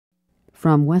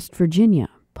From West Virginia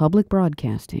Public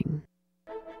Broadcasting.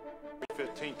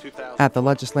 At the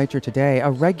legislature today, a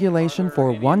regulation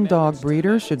for one dog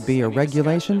breeder should be a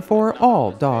regulation for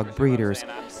all dog breeders.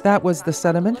 That was the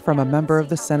sentiment from a member of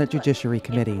the Senate Judiciary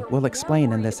Committee. We'll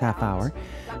explain in this half hour.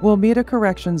 We'll meet a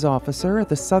corrections officer at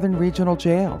the Southern Regional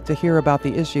Jail to hear about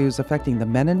the issues affecting the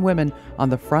men and women on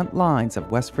the front lines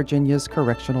of West Virginia's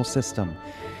correctional system.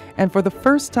 And for the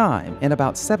first time in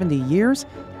about 70 years,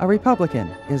 a Republican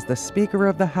is the Speaker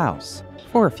of the House,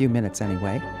 for a few minutes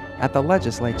anyway, at the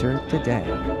legislature today.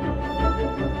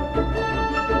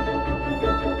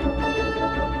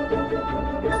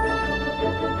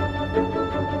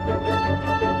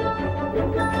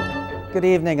 Good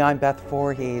evening, I'm Beth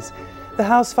Voorhees. The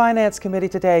House Finance Committee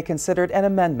today considered an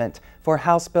amendment for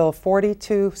House Bill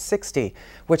 4260,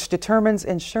 which determines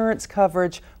insurance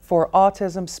coverage for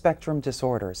autism spectrum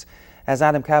disorders. As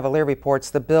Adam Cavalier reports,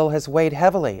 the bill has weighed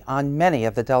heavily on many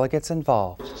of the delegates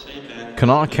involved.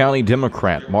 Kanawha County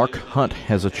Democrat Mark Hunt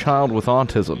has a child with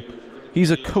autism.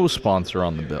 He's a co-sponsor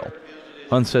on the bill.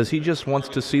 Hunt says he just wants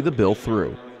to see the bill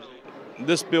through.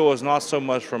 This bill is not so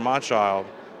much for my child.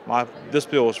 This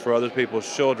bill is for other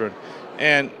people's children.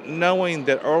 And knowing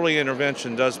that early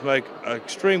intervention does make an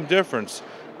extreme difference,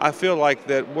 I feel like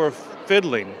that we're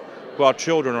fiddling while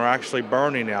children are actually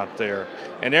burning out there.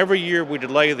 And every year we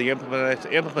delay the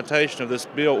implementation of this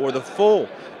bill, or the full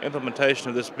implementation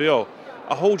of this bill,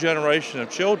 a whole generation of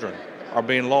children are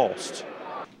being lost.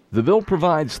 The bill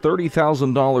provides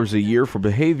 $30,000 a year for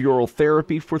behavioral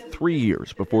therapy for 3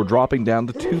 years before dropping down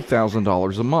to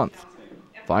 $2,000 a month.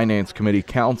 Finance Committee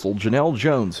counsel Janelle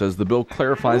Jones says the bill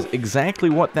clarifies exactly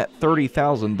what that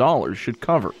 $30,000 should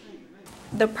cover.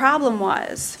 The problem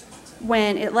was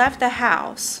when it left the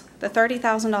House, the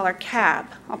 $30,000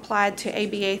 cap applied to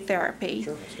ABA therapy,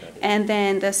 and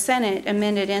then the Senate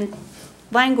amended in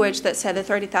language that said the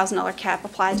 $30,000 cap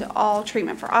applied to all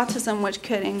treatment for autism, which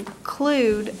could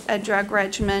include a drug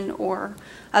regimen or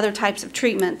other types of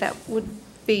treatment that would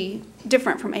be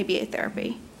different from ABA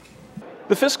therapy.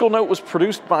 The fiscal note was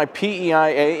produced by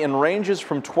PEIA and ranges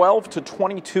from $12 to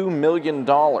 $22 million.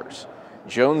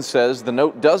 Jones says the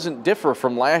note doesn't differ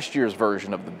from last year's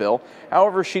version of the bill.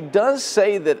 However, she does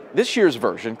say that this year's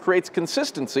version creates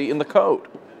consistency in the code.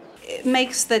 It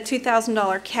makes the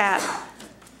 $2,000 cap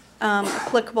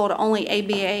applicable to only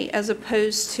ABA as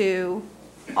opposed to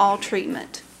all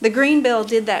treatment. The Green Bill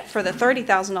did that for the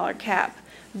 $30,000 cap,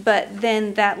 but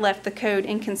then that left the code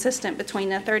inconsistent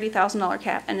between a $30,000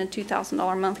 cap and a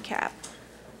 $2,000 a month cap.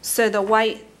 So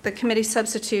the committee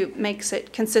substitute makes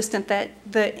it consistent that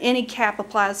any cap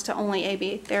applies to only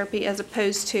ABA therapy as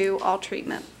opposed to all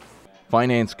treatment.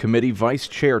 Finance Committee Vice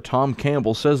Chair Tom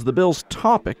Campbell says the bill's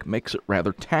topic makes it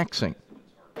rather taxing.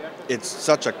 It's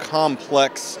such a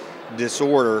complex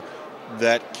disorder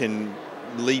that can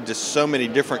lead to so many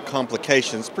different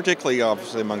complications, particularly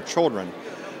obviously among children.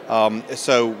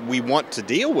 So we want to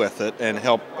deal with it and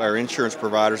help our insurance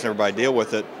providers and everybody deal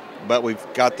with it, but we've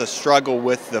got to struggle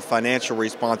with the financial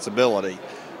responsibility,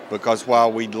 because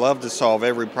while we'd love to solve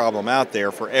every problem out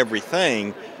there for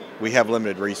everything, we have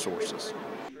limited resources.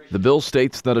 The bill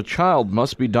states that a child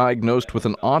must be diagnosed with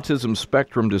an autism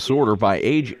spectrum disorder by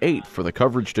age 8 for the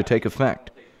coverage to take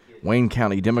effect. Wayne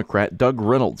County Democrat Doug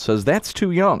Reynolds says that's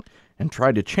too young and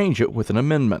tried to change it with an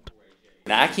amendment.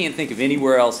 Now, I can't think of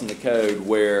anywhere else in the code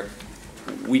where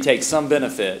we take some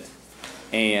benefit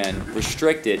and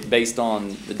restrict it based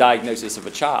on the diagnosis of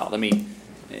a child. I mean,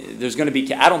 there's going to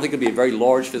be, I don't think it'll be a very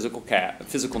large physical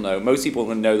note. Most people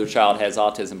will know their child has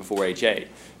autism before age 8.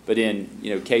 But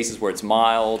in cases where it's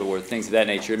mild or things of that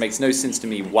nature, it makes no sense to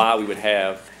me why we would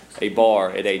have a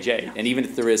bar at age 8. And even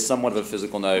if there is somewhat of a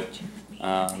physical note,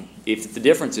 if the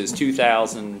difference is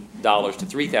 $2,000 to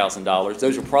 $3,000,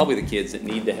 those are probably the kids that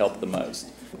need the help the most.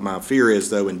 My fear is,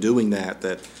 though, in doing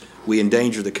that we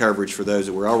endanger the coverage for those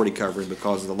that we're already covering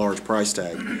because of the large price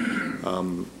tag.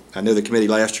 I know the committee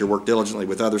last year worked diligently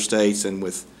with other states and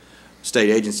with state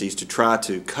agencies to try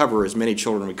to cover as many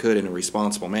children we could in a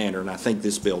responsible manner, and I think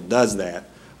this bill does that.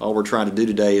 All we're trying to do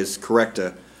today is correct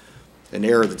an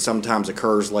error that sometimes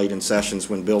occurs late in sessions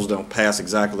when bills don't pass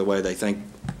exactly the way they think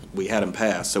we had them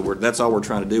passed. So that's all we're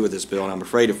trying to do with this bill, and I'm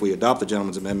afraid if we adopt the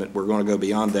gentleman's amendment, we're going to go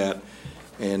beyond that,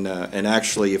 and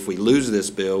actually if we lose this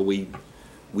bill, we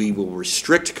will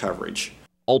restrict coverage.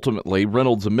 Ultimately,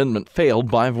 Reynolds' amendment failed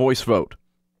by voice vote.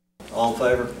 All in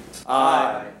favor?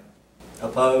 Aye.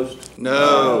 Opposed?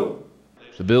 No.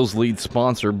 The bill's lead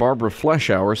sponsor, Barbara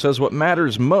Fleischauer, says what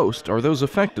matters most are those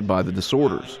affected by the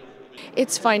disorders.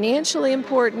 It's financially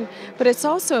important, but it's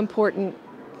also important,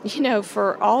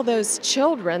 for all those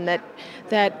children that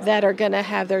are going to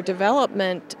have their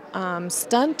development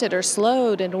stunted or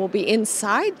slowed and will be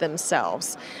inside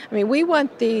themselves. I mean, we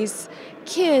want these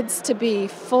kids to be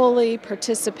fully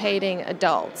participating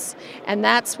adults, and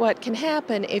that's what can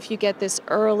happen if you get this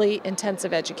early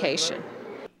intensive education.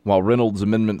 While Reynolds'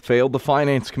 amendment failed, the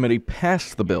Finance Committee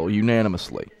passed the bill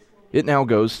unanimously. It now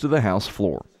goes to the House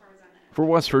floor. For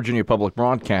West Virginia Public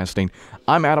Broadcasting,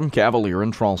 I'm Adam Cavalier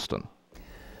in Charleston.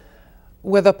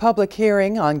 With a public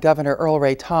hearing on Governor Earl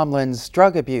Ray Tomlin's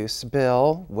drug abuse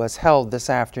bill was held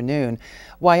this afternoon,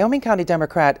 Wyoming County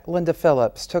Democrat Linda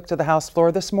Phillips took to the House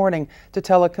floor this morning to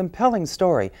tell a compelling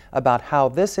story about how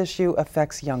this issue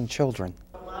affects young children.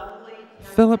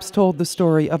 Phillips told the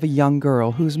story of a young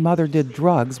girl whose mother did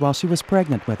drugs while she was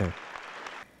pregnant with her.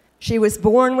 She was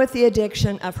born with the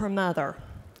addiction of her mother.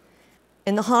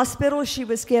 In the hospital, she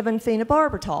was given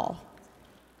phenobarbital.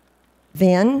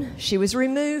 Then she was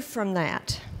removed from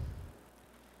that.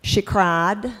 She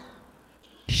cried,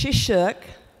 she shook,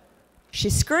 she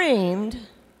screamed,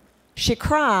 she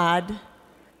cried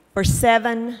for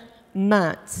 7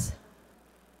 months.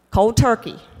 Cold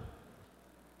turkey.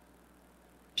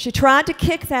 She tried to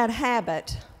kick that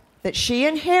habit that she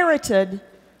inherited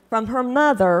from her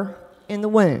mother in the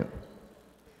womb.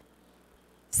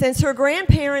 Since her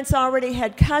grandparents already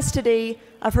had custody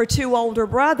of her 2 older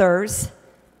brothers,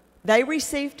 they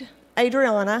received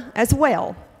Adriana as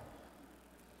well.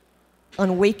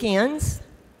 On weekends,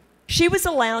 she was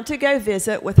allowed to go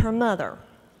visit with her mother.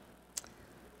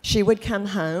 She would come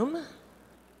home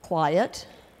quiet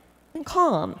and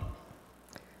calm.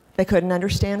 They couldn't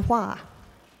understand why.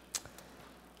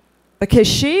 Because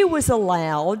she was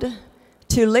allowed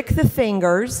to lick the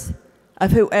fingers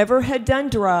of whoever had done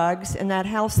drugs in that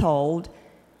household.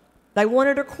 They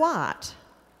wanted her quiet.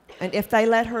 And if they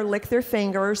let her lick their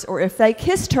fingers or if they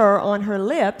kissed her on her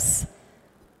lips,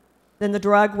 then the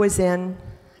drug was in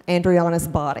Adriana's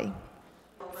body.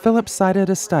 Phillips cited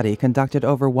a study conducted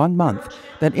over 1 month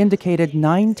that indicated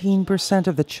 19%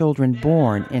 of the children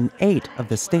born in 8 of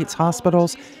the state's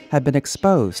hospitals had been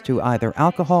exposed to either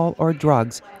alcohol or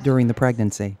drugs during the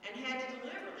pregnancy.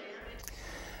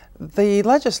 The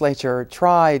legislature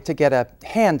tried to get a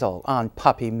handle on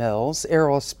puppy mills,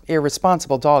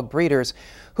 irresponsible dog breeders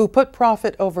who put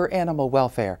profit over animal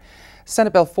welfare.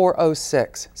 Senate Bill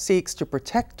 406 seeks to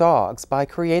protect dogs by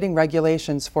creating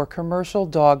regulations for commercial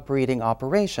dog breeding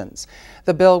operations.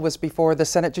 The bill was before the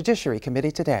Senate Judiciary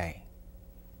Committee today.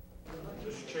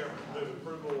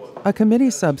 A committee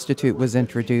substitute was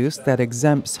introduced that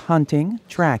exempts hunting,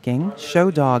 tracking, show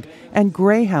dog, and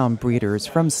greyhound breeders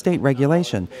from state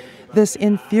regulation. This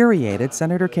infuriated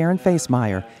Senator Karen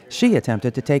Facemeyer. She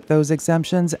attempted to take those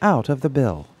exemptions out of the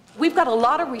bill. We've got a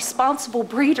lot of responsible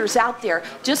breeders out there.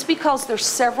 Just because there's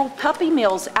several puppy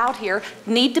mills out here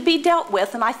need to be dealt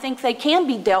with, and I think they can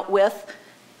be dealt with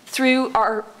through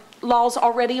our laws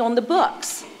already on the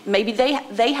books. Maybe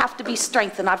they have to be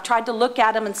strengthened. I've tried to look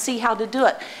at them and see how to do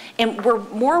it. And we're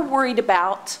more worried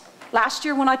about, last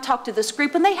year when I talked to this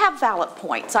group, and they have valid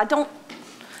points. I don't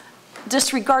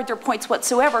disregard their points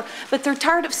whatsoever, but they're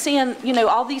tired of seeing, you know,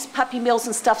 all these puppy mills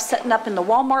and stuff setting up in the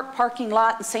Walmart parking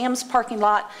lot and Sam's parking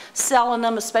lot, selling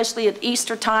them, especially at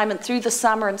Easter time and through the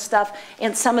summer and stuff,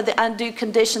 and some of the undue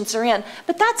conditions they're in.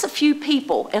 But that's a few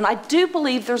people, and I do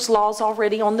believe there's laws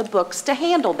already on the books to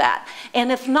handle that.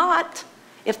 And if not,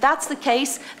 if that's the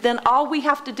case, then all we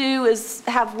have to do is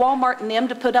have Walmart and them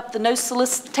to put up the no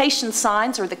solicitation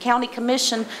signs, or the county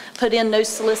commission put in no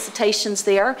solicitations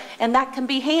there, and that can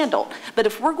be handled. But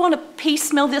if we're going to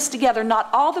piecemeal this together, not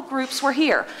all the groups were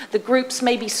here. The groups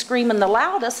may be screaming the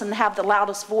loudest and have the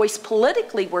loudest voice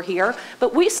politically were here,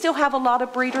 but we still have a lot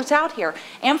of breeders out here.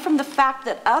 And from the fact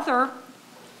that other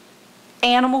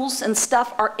animals and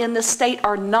stuff are in the state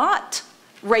are not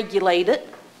regulated,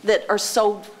 that are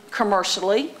sold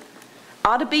commercially,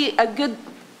 ought to be a good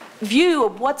view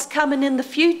of what's coming in the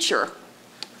future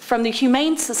from the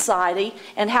Humane Society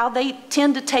and how they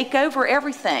tend to take over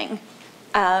everything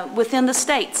within the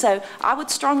state. So I would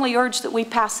strongly urge that we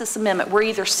pass this amendment. We're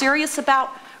either serious about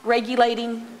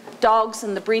regulating dogs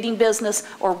in the breeding business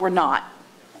or we're not.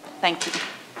 Thank you.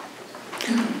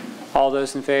 All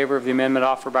those in favor of the amendment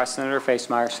offered by Senator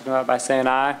Facemeyer, signify by saying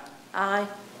aye. Aye.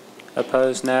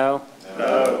 Opposed, no.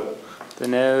 No. The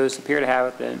noes appear to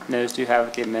have it. The noes do have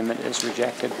it. The amendment is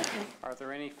rejected. Are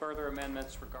there any further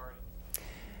amendments regarding?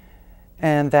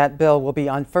 And that bill will be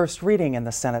on first reading in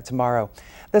the Senate tomorrow.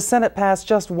 The Senate passed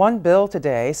just one bill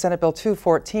today. Senate Bill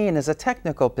 214 is a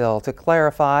technical bill to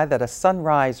clarify that a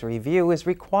sunrise review is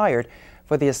required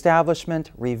for the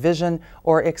establishment, revision,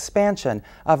 or expansion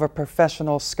of a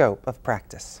professional scope of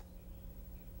practice.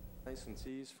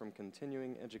 Licensees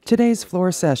Today's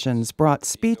floor sessions brought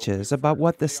speeches about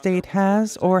what the state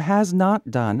has or has not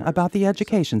done about the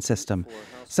education system.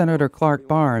 Senator Clark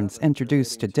Barnes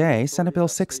introduced today Senate Bill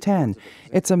 610.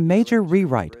 It's a major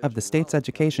rewrite of the state's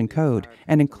education code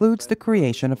and includes the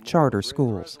creation of charter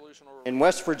schools. In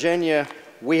West Virginia,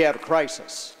 we have a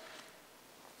crisis.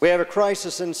 We have a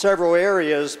crisis in several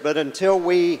areas, but until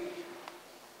we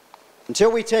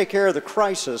take care of the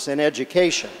crisis in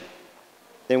education,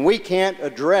 then we can't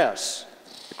address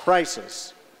the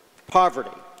crisis of poverty.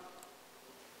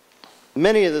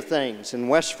 Many of the things in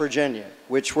West Virginia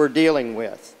which we're dealing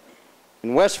with.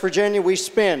 In West Virginia, we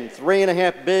spend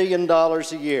 $3.5 billion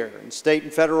a year in state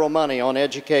and federal money on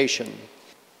education.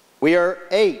 We are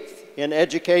 8th in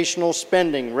educational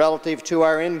spending relative to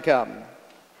our income.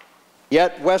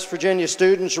 Yet West Virginia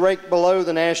students rank below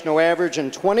the national average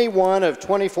in 21 of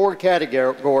 24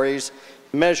 categories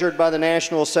measured by the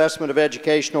National Assessment of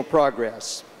Educational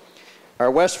Progress.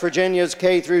 Our West Virginia's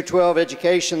K-12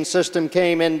 education system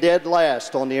came in dead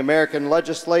last on the American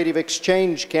Legislative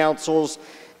Exchange Council's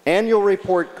annual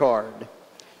report card,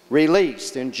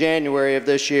 released in January of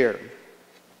this year.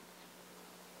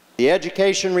 The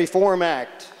Education Reform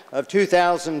Act of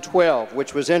 2012,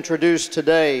 which was introduced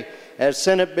today as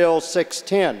Senate Bill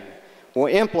 610, will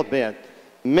implement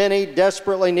many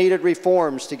desperately needed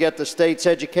reforms to get the state's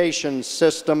education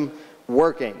system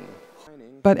working.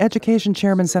 But Education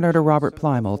Chairman Senator Robert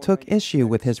Plymel took issue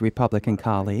with his Republican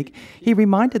colleague. He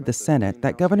reminded the Senate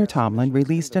that Governor Tomlin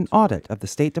released an audit of the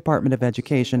State Department of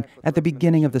Education at the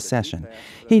beginning of the session.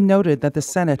 He noted that the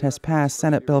Senate has passed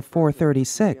Senate Bill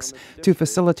 436 to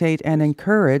facilitate and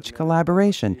encourage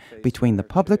collaboration between the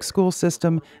public school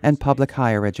system and public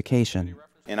higher education.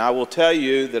 And I will tell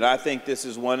you that I think this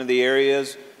is one of the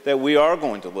areas that we are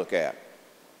going to look at.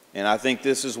 And I think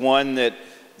this is one that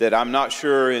I'm not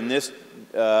sure in this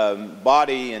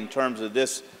body, in terms of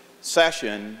this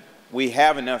session, we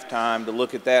have enough time to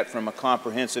look at that from a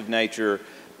comprehensive nature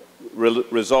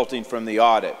resulting from the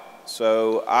audit.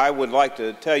 So I would like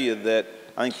to tell you that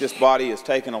I think this body has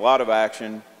taken a lot of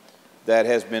action that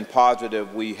has been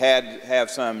positive. We have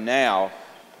some now,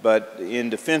 but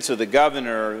in defense of the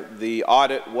governor, the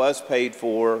audit was paid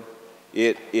for.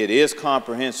 It is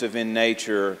comprehensive in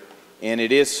nature, and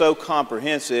it is so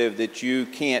comprehensive that you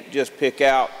can't just pick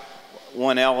out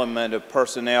one element of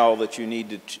personnel that you need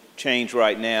to change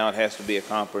right now. It has to be a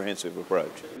comprehensive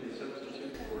approach.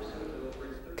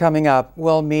 Coming up,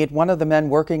 we'll meet one of the men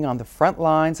working on the front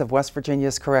lines of West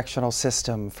Virginia's correctional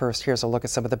system. First, here's a look at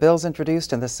some of the bills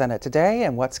introduced in the Senate today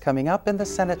and what's coming up in the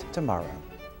Senate tomorrow.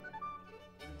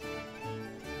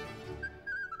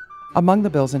 Among the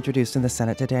bills introduced in the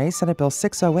Senate today, Senate Bill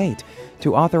 608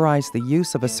 to authorize the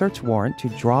use of a search warrant to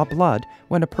draw blood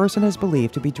when a person is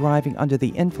believed to be driving under the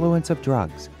influence of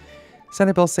drugs.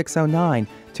 Senate Bill 609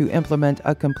 to implement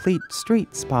a complete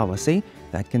streets policy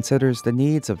that considers the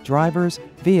needs of drivers,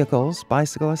 vehicles,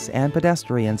 bicyclists, and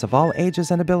pedestrians of all ages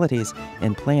and abilities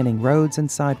in planning roads and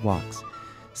sidewalks.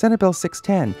 Senate Bill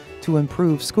 610 to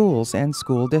improve schools and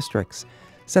school districts.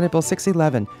 Senate Bill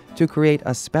 611 to create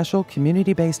a special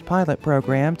community-based pilot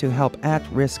program to help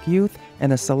at-risk youth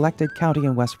in a selected county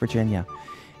in West Virginia.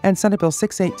 And Senate Bill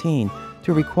 618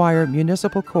 to require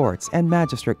municipal courts and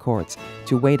magistrate courts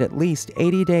to wait at least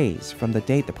 80 days from the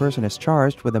date the person is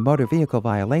charged with a motor vehicle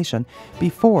violation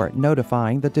before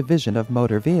notifying the Division of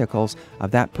Motor Vehicles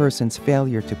of that person's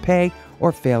failure to pay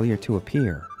or failure to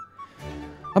appear.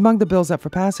 Among the bills up for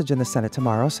passage in the Senate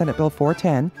tomorrow, Senate Bill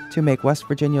 410 to make West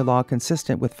Virginia law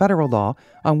consistent with federal law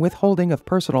on withholding of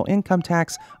personal income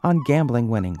tax on gambling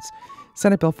winnings.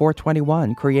 Senate Bill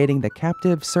 421 creating the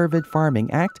Captive Cervid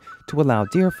Farming Act to allow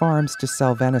deer farms to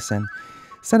sell venison.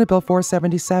 Senate Bill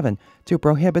 477 to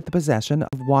prohibit the possession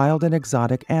of wild and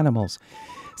exotic animals.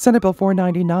 Senate Bill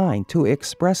 499 to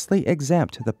expressly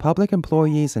exempt the Public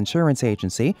Employees Insurance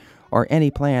Agency or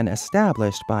any plan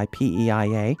established by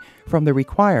PEIA from the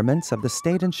requirements of the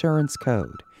State Insurance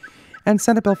Code. And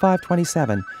Senate Bill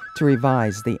 527 to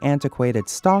revise the antiquated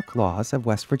stock laws of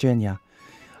West Virginia.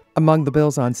 Among the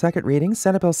bills on second reading,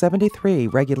 Senate Bill 73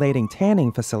 regulating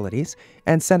tanning facilities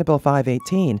and Senate Bill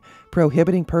 518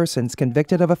 prohibiting persons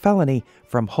convicted of a felony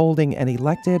from holding an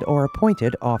elected or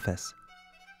appointed office.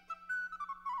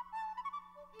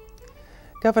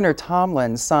 Governor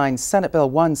Tomlin signed Senate Bill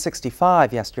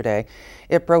 165 yesterday.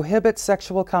 It prohibits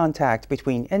sexual contact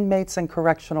between inmates and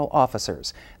correctional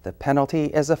officers. The penalty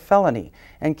is a felony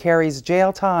and carries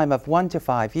jail time of 1 to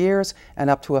 5 years and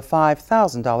up to a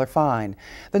 $5,000 fine.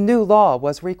 The new law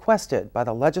was requested by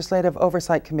the Legislative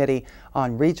Oversight Committee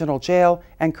on Regional Jail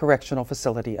and Correctional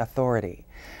Facility Authority.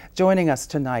 Joining us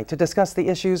tonight to discuss the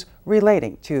issues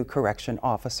relating to correction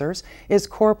officers is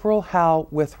Corporal Hal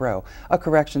Withrow, a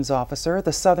corrections officer at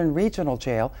the Southern Regional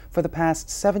Jail for the past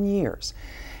 7 years,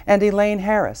 and Elaine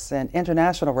Harris, an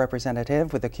international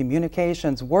representative with the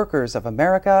Communications Workers of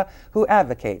America who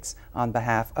advocates on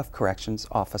behalf of corrections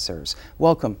officers.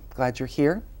 Welcome. Glad you're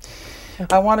here.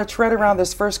 I want to tread around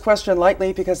this first question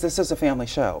lightly because this is a family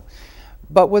show.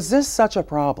 But was this such a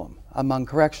problem among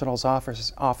correctional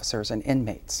officers and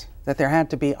inmates that there had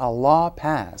to be a law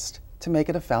passed to make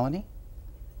it a felony?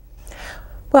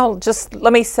 Well, just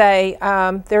let me say,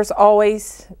 there's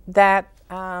always that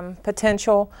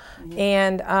potential,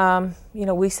 and you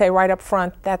know, we say right up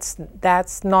front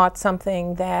that's not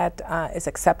something that is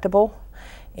acceptable.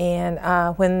 And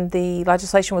when the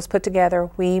legislation was put together,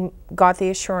 we got the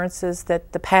assurances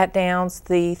that the pat-downs,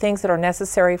 the things that are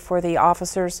necessary for the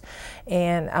officers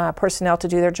and personnel to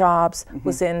do their jobs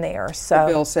was in there. So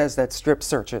the bill says that strip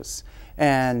searches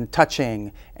and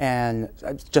touching and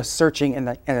just searching in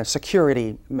a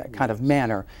security kind of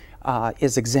manner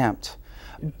is exempt.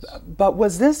 But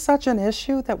was this such an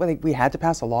issue that we had to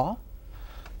pass a law?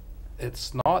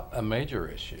 It's not a major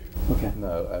issue. Okay.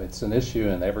 No, it's an issue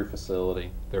in every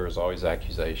facility. There is always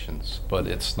accusations, but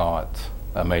it's not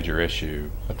a major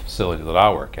issue at the facility that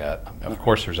I work at. Of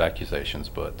course there's accusations,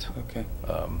 but okay.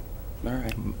 All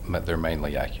right. They're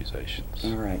mainly accusations.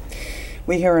 All right.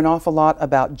 We hear an awful lot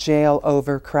about jail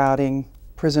overcrowding,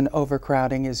 prison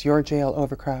overcrowding. Is your jail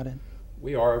overcrowded?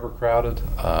 We are overcrowded.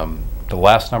 The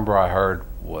last number I heard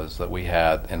was that we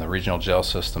had in the regional jail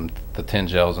system, the 10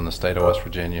 jails in the state of West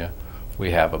Virginia,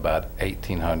 we have about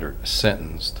 1,800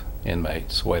 sentenced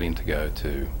inmates waiting to go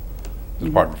to the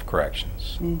Department of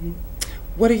Corrections.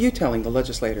 What are you telling the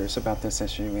legislators about this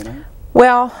issue,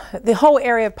 Well, the whole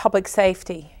area of public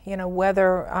safety, you know,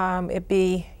 whether it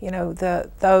be, you know,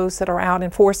 those that are out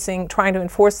trying to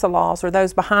enforce the laws, or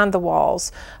those behind the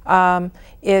walls,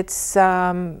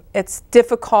 it's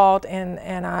difficult,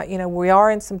 and you know, we are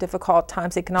in some difficult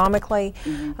times economically,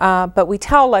 but we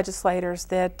tell legislators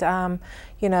that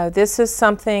you know, this is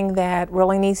something that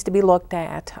really needs to be looked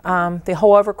at. The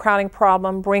whole overcrowding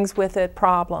problem brings with it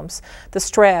problems. The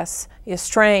stress, the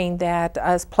strain that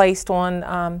is placed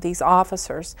on these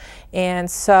officers,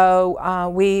 and so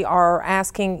we are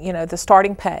asking, you know, the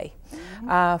starting pay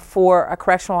for a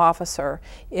correctional officer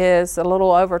is a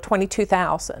little over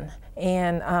 $22,000.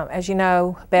 And as you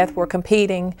know, Beth, we're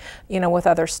competing, you know, with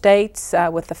other states,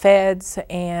 with the feds,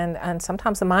 and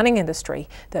sometimes the mining industry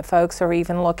that folks are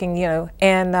even looking, you know,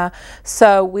 and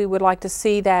so we would like to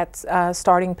see that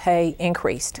starting pay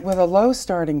increased. With a low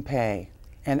starting pay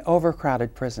and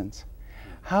overcrowded prisons,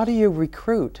 how do you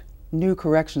recruit new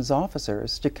corrections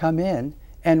officers to come in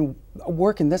and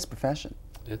work in this profession?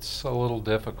 It's a little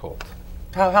difficult.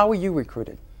 How were you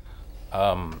recruited?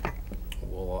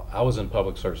 Well, I was in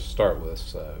public service to start with,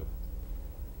 so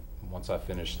once I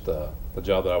finished the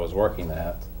job that I was working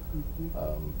at,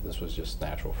 this was just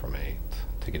natural for me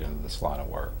to get into this line of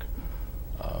work.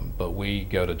 But we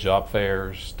go to job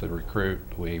fairs to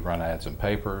recruit, we run ads in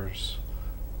papers,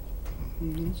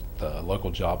 the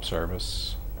local job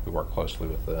service, we work closely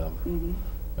with them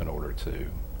in order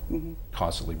to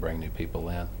constantly bring new people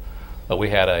in. But we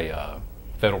had a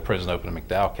federal prison open in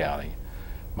McDowell County.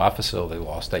 My facility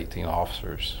lost 18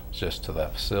 officers just to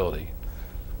that facility.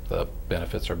 The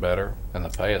benefits are better and the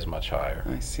pay is much higher.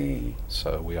 I see.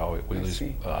 So we lose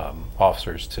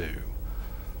officers to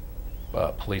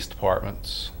police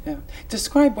departments. Yeah.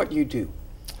 Describe what you do.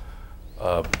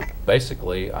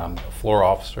 Basically, I'm a floor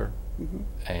officer,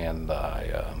 and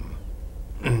I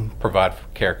provide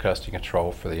care, custody,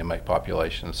 control for the inmate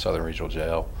population in Southern Regional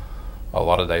Jail. A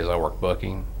lot of days I work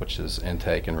booking, which is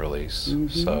intake and release.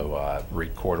 So I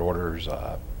read court orders.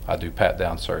 I do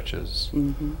pat-down searches.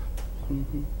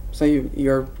 So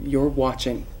you're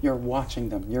watching. You're watching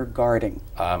them. You're guarding.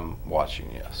 I'm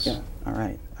watching, yes. Yeah. All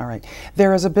right. All right.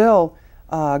 There is a bill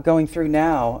going through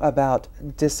now about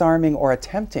disarming or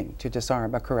attempting to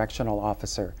disarm a correctional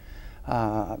officer.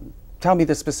 Tell me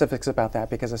the specifics about that,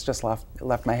 because it's just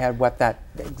left my head what that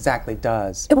exactly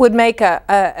does. It would make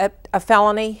a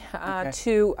felony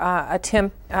to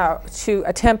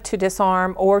attempt to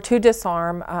disarm or to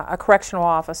disarm a correctional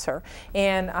officer.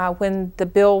 And when the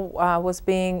bill was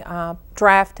being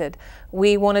drafted,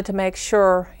 we wanted to make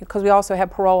sure, because we also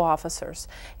have parole officers,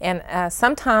 and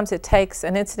sometimes it takes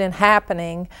an incident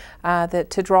happening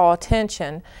to draw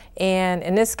attention. And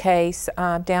in this case,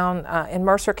 down in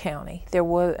Mercer County, there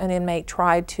was an inmate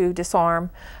tried to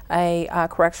disarm a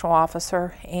correctional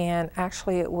officer, and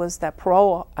actually it was that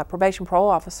probation parole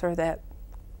officer that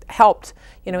helped,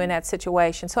 in that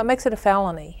situation. So it makes it a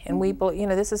felony, and we believe,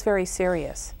 this is very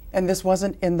serious. And this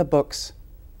wasn't in the books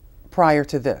prior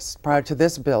to this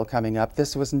bill coming up.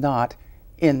 This was not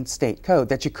in state code,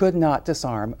 that you could not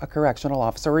disarm a correctional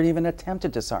officer or even attempt to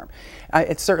disarm.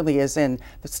 It certainly is in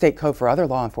the state code for other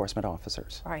law enforcement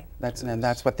officers. Right. And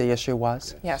that's what the issue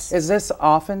was? Yes. Is this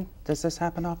often? Does this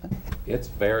happen often? It's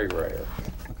very rare.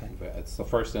 Okay. It's the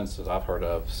first instance I've heard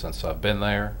of since I've been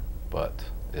there, but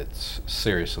it's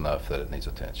serious enough that it needs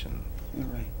attention.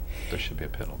 Right. There should be a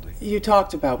penalty. We've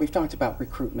talked about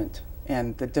recruitment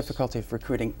and the difficulty of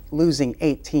recruiting, losing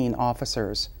 18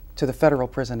 officers to the federal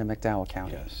prison in McDowell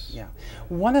County. Yes. Yeah.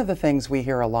 One of the things we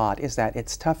hear a lot is that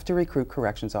it's tough to recruit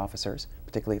corrections officers,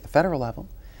 particularly at the federal level,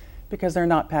 because they're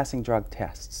not passing drug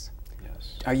tests.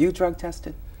 Yes. Are you drug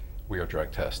tested? We are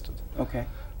drug tested. Okay.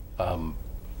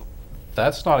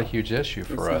 That's not a huge issue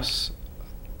for us,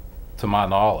 to my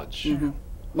knowledge. Mm-hmm.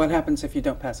 What happens if you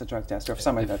don't pass a drug test, or if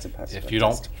somebody doesn't pass a drug test? If you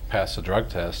don't pass a drug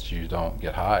test, you don't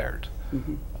get hired.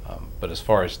 Mm-hmm. But as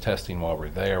far as testing while we're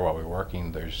there, while we're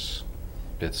working,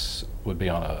 would be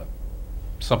on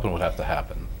something would have to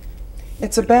happen.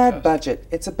 It's a bad budget.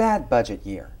 It's a bad budget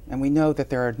year, and we know that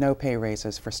there are no pay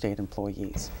raises for state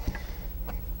employees.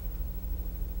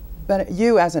 But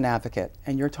you as an advocate,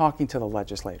 and you're talking to the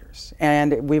legislators,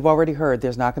 and we've already heard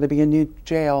there's not going to be a new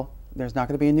jail, there's not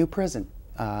going to be a new prison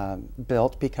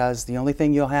built, because the only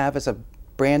thing you'll have is a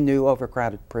brand new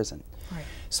overcrowded prison. Right.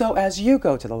 So as you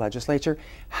go to the legislature,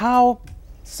 how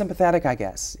sympathetic, I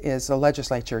guess, is the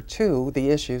legislature to the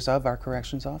issues of our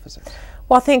corrections officers?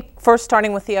 Well, I think first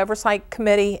starting with the Oversight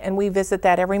Committee, and we visit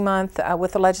that every month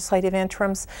with the legislative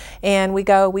interims, and we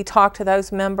talk to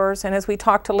those members, and as we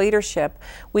talk to leadership,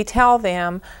 we tell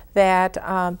them that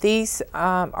these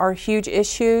are huge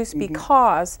issues,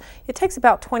 because it takes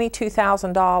about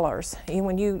 $22,000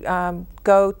 when you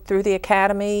go through the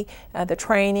academy, the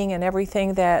training and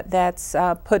everything that's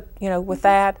put with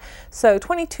that. So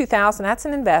 $22,000, that's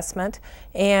an investment,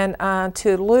 and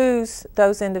to lose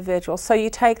those individuals, so you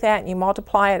take that and you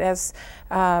multiply it as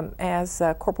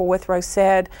Corporal Withrow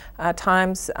said,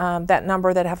 times that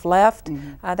number that have left,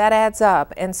 that adds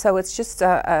up, and so it's just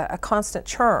a constant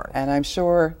churn. And I'm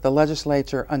sure the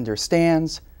legislature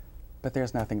understands, but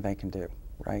there's nothing they can do,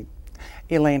 right?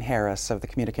 Elaine Harris of the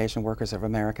Communication Workers of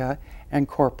America and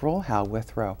Corporal Hal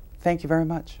Withrow, thank you very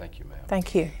much. Thank you, ma'am.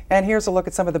 Thank you. And here's a look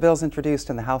at some of the bills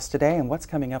introduced in the House today and what's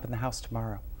coming up in the House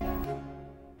tomorrow.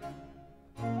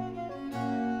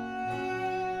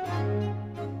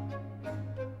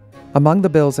 Among the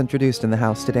bills introduced in the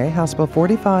House today, House Bill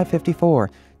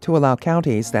 4554 to allow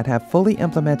counties that have fully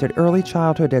implemented early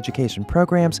childhood education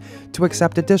programs to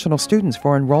accept additional students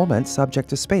for enrollment subject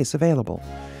to space available.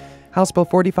 House Bill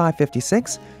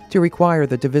 4556 to require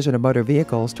the Division of Motor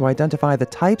Vehicles to identify the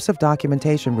types of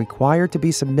documentation required to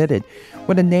be submitted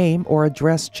when a name or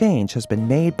address change has been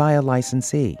made by a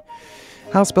licensee.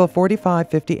 House Bill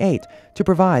 4558 to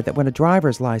provide that when a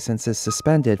driver's license is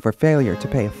suspended for failure to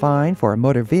pay a fine for a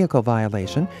motor vehicle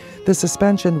violation, the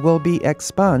suspension will be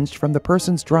expunged from the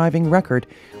person's driving record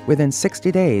within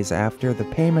 60 days after the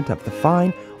payment of the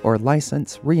fine or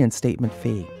license reinstatement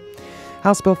fee.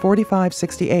 House Bill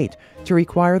 4568 to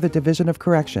require the Division of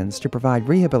Corrections to provide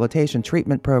rehabilitation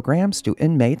treatment programs to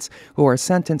inmates who are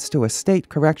sentenced to a state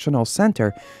correctional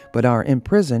center but are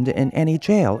imprisoned in any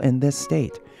jail in this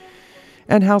state.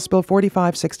 And House Bill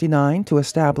 4569 to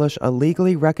establish a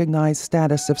legally recognized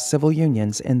status of civil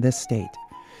unions in this state.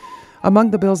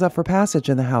 Among the bills up for passage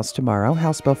in the House tomorrow,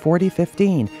 House Bill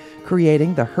 4015,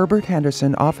 creating the Herbert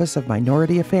Henderson Office of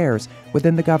Minority Affairs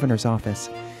within the Governor's Office.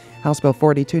 House Bill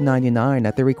 4299,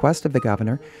 at the request of the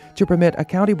Governor, to permit a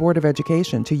county board of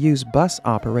education to use bus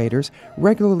operators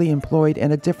regularly employed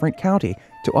in a different county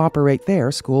to operate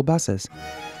their school buses.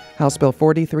 House Bill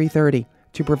 4330,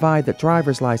 to provide that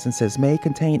driver's licenses may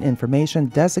contain information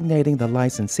designating the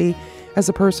licensee as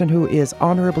a person who is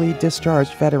honorably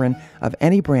discharged veteran of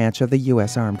any branch of the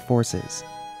U.S. Armed Forces.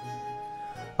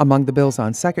 Among the bills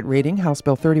on second reading, House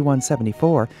Bill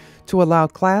 3174, to allow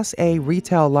Class A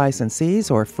retail licensees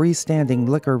or freestanding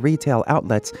liquor retail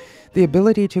outlets the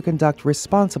ability to conduct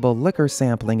responsible liquor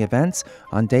sampling events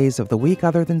on days of the week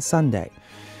other than Sunday.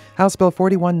 House Bill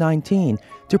 4119,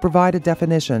 to provide a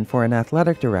definition for an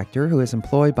athletic director who is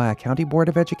employed by a county board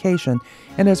of education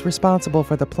and is responsible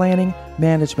for the planning,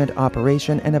 management,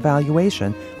 operation, and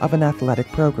evaluation of an athletic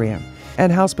program.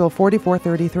 And House Bill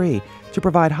 4433, to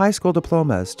provide high school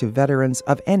diplomas to veterans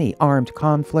of any armed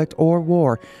conflict or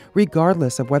war,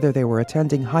 regardless of whether they were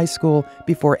attending high school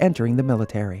before entering the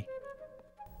military.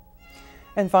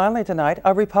 And finally tonight,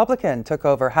 a Republican took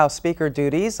over House Speaker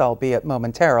duties, albeit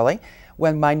momentarily,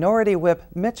 when Minority Whip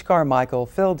Mitch Carmichael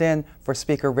filled in for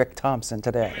Speaker Rick Thompson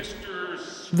today.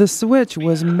 Mr. The switch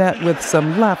was met with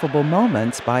some laughable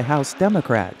moments by House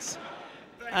Democrats.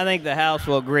 I think the House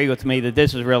will agree with me that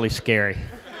this is really scary.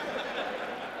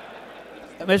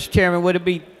 Mr. Chairman, would it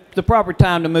be the proper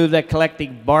time to move that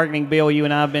collective bargaining bill you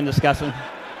and I have been discussing?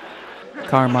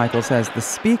 Carmichael says the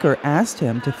Speaker asked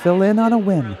him to fill in on a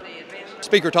whim.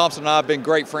 Speaker Thompson and I have been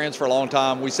great friends for a long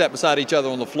time. We sat beside each other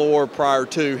on the floor prior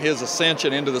to his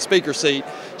ascension into the Speaker seat.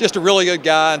 Just a really good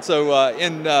guy, and so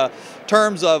in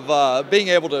terms of being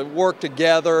able to work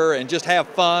together and just have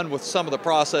fun with some of the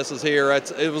processes here,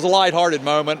 it was a lighthearted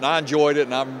moment, and I enjoyed it,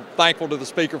 and I'm thankful to the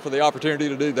Speaker for the opportunity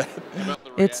to do that.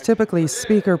 It's typically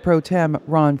Speaker Pro Tem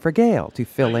Ron Vergale to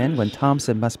fill in when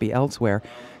Thompson must be elsewhere.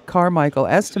 Carmichael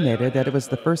estimated that it was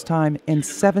the first time in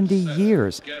 70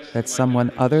 years that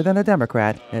someone other than a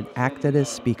Democrat had acted as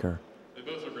Speaker.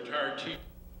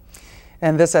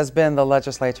 And this has been the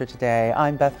Legislature Today.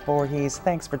 I'm Beth Voorhees.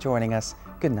 Thanks for joining us.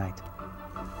 Good night.